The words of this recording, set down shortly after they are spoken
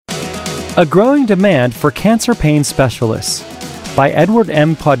A Growing Demand for Cancer Pain Specialists by Edward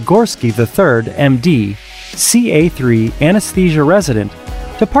M. Podgorski III, MD, CA3 Anesthesia Resident,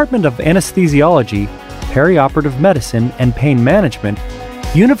 Department of Anesthesiology, Perioperative Medicine and Pain Management,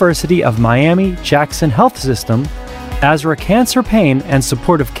 University of Miami-Jackson Health System, ASRA Cancer Pain and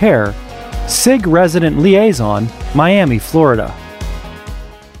Supportive Care, SIG Resident Liaison, Miami, Florida.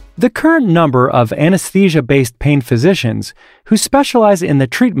 The current number of anesthesia-based pain physicians who specialize in the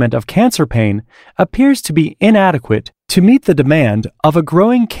treatment of cancer pain appears to be inadequate to meet the demand of a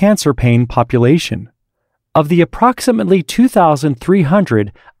growing cancer pain population. Of the approximately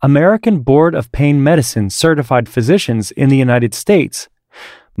 2,300 American Board of Pain Medicine certified physicians in the United States,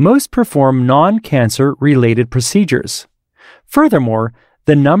 most perform non-cancer related procedures. Furthermore,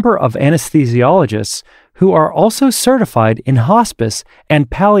 the number of anesthesiologists who are also certified in hospice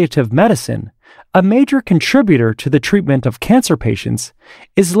and palliative medicine, a major contributor to the treatment of cancer patients,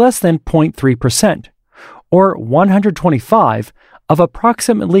 is less than 0.3%, or 125 of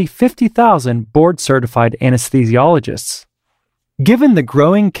approximately 50,000 board-certified anesthesiologists. Given the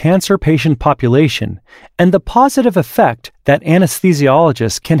growing cancer patient population and the positive effect that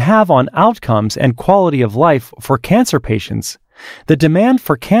anesthesiologists can have on outcomes and quality of life for cancer patients, the demand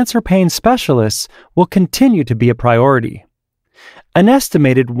for cancer pain specialists will continue to be a priority. An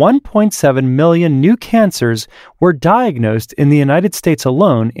estimated 1.7 million new cancers were diagnosed in the United States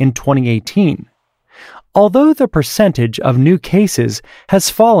alone in 2018. Although the percentage of new cases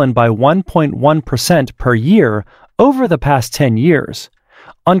has fallen by 1.1% per year over the past 10 years,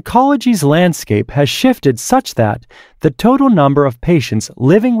 oncology's landscape has shifted such that the total number of patients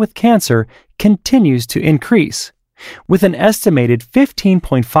living with cancer continues to increase, with an estimated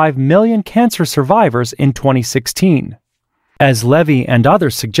 15.5 million cancer survivors in 2016. As Levy and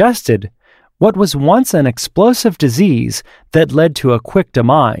others suggested, what was once an explosive disease that led to a quick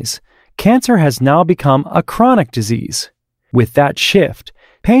demise, cancer has now become a chronic disease. With that shift,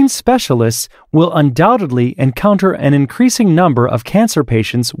 pain specialists will undoubtedly encounter an increasing number of cancer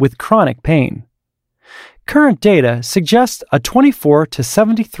patients with chronic pain. Current data suggests a 24 to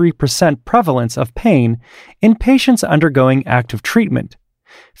 73% prevalence of pain in patients undergoing active treatment,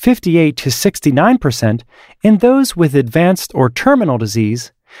 58 to 69% in those with advanced or terminal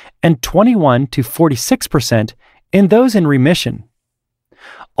disease, and 21 to 46% in those in remission.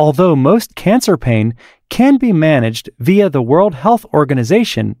 Although most cancer pain can be managed via the World Health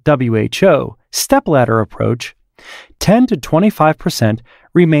Organization (WHO) stepladder approach, 10 to 25%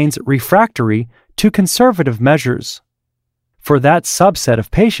 remains refractory to conservative measures. For that subset of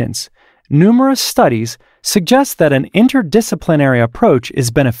patients, numerous studies suggest that an interdisciplinary approach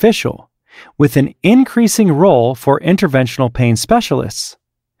is beneficial, with an increasing role for interventional pain specialists.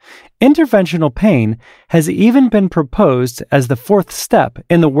 Interventional pain has even been proposed as the fourth step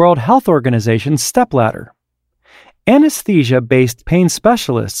in the World Health Organization's stepladder. Anesthesia-based pain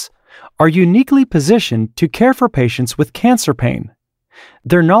specialists are uniquely positioned to care for patients with cancer pain.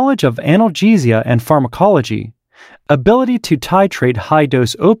 Their knowledge of analgesia and pharmacology, ability to titrate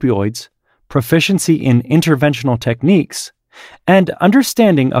high-dose opioids, proficiency in interventional techniques, and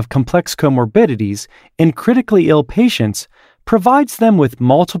understanding of complex comorbidities in critically ill patients provides them with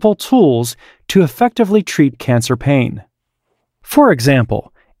multiple tools to effectively treat cancer pain. For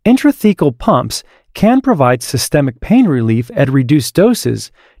example, intrathecal pumps can provide systemic pain relief at reduced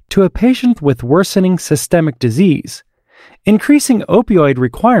doses to a patient with worsening systemic disease, increasing opioid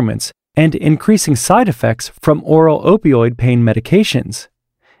requirements and increasing side effects from oral opioid pain medications.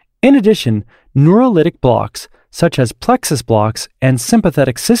 In addition, neurolytic blocks, such as plexus blocks and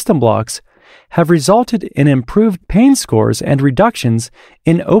sympathetic system blocks, have resulted in improved pain scores and reductions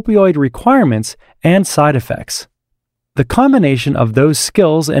in opioid requirements and side effects. The combination of those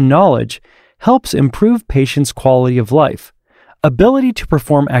skills and knowledge helps improve patients' quality of life, ability to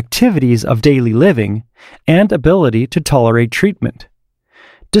perform activities of daily living, and ability to tolerate treatment.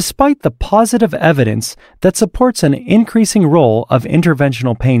 Despite the positive evidence that supports an increasing role of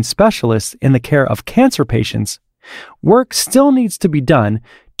interventional pain specialists in the care of cancer patients, work still needs to be done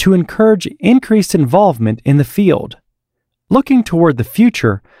to encourage increased involvement in the field. Looking toward the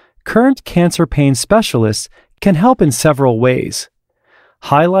future, current cancer pain specialists can help in several ways.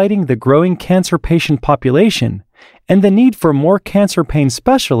 Highlighting the growing cancer patient population and the need for more cancer pain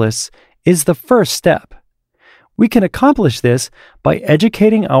specialists is the first step. We can accomplish this by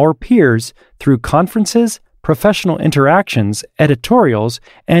educating our peers through conferences, professional interactions, editorials,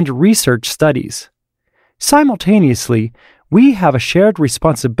 and research studies. Simultaneously, we have a shared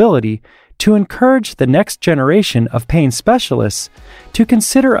responsibility to encourage the next generation of pain specialists to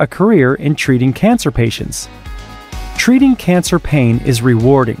consider a career in treating cancer patients. Treating cancer pain is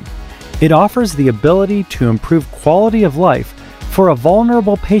rewarding, It offers the ability to improve quality of life for a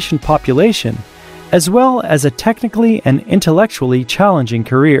vulnerable patient population, as well as a technically and intellectually challenging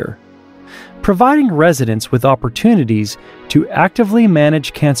career. Providing residents with opportunities to actively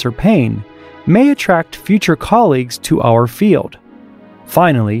manage cancer pain may attract future colleagues to our field.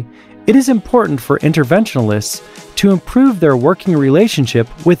 Finally, it is important for interventionalists to improve their working relationship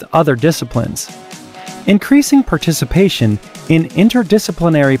with other disciplines. Increasing participation in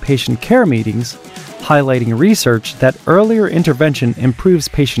interdisciplinary patient care meetings, highlighting research that earlier intervention improves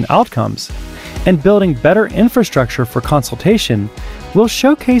patient outcomes, and building better infrastructure for consultation will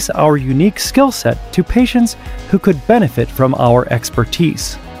showcase our unique skill set to patients who could benefit from our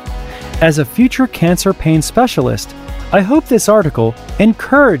expertise. As a future cancer pain specialist, I hope this article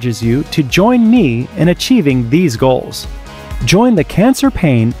encourages you to join me in achieving these goals. Join the Cancer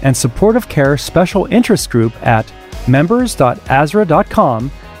Pain and Supportive Care Special Interest Group at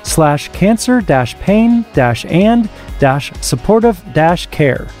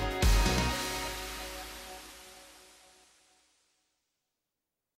members.asra.com/cancer-pain-and-supportive-care.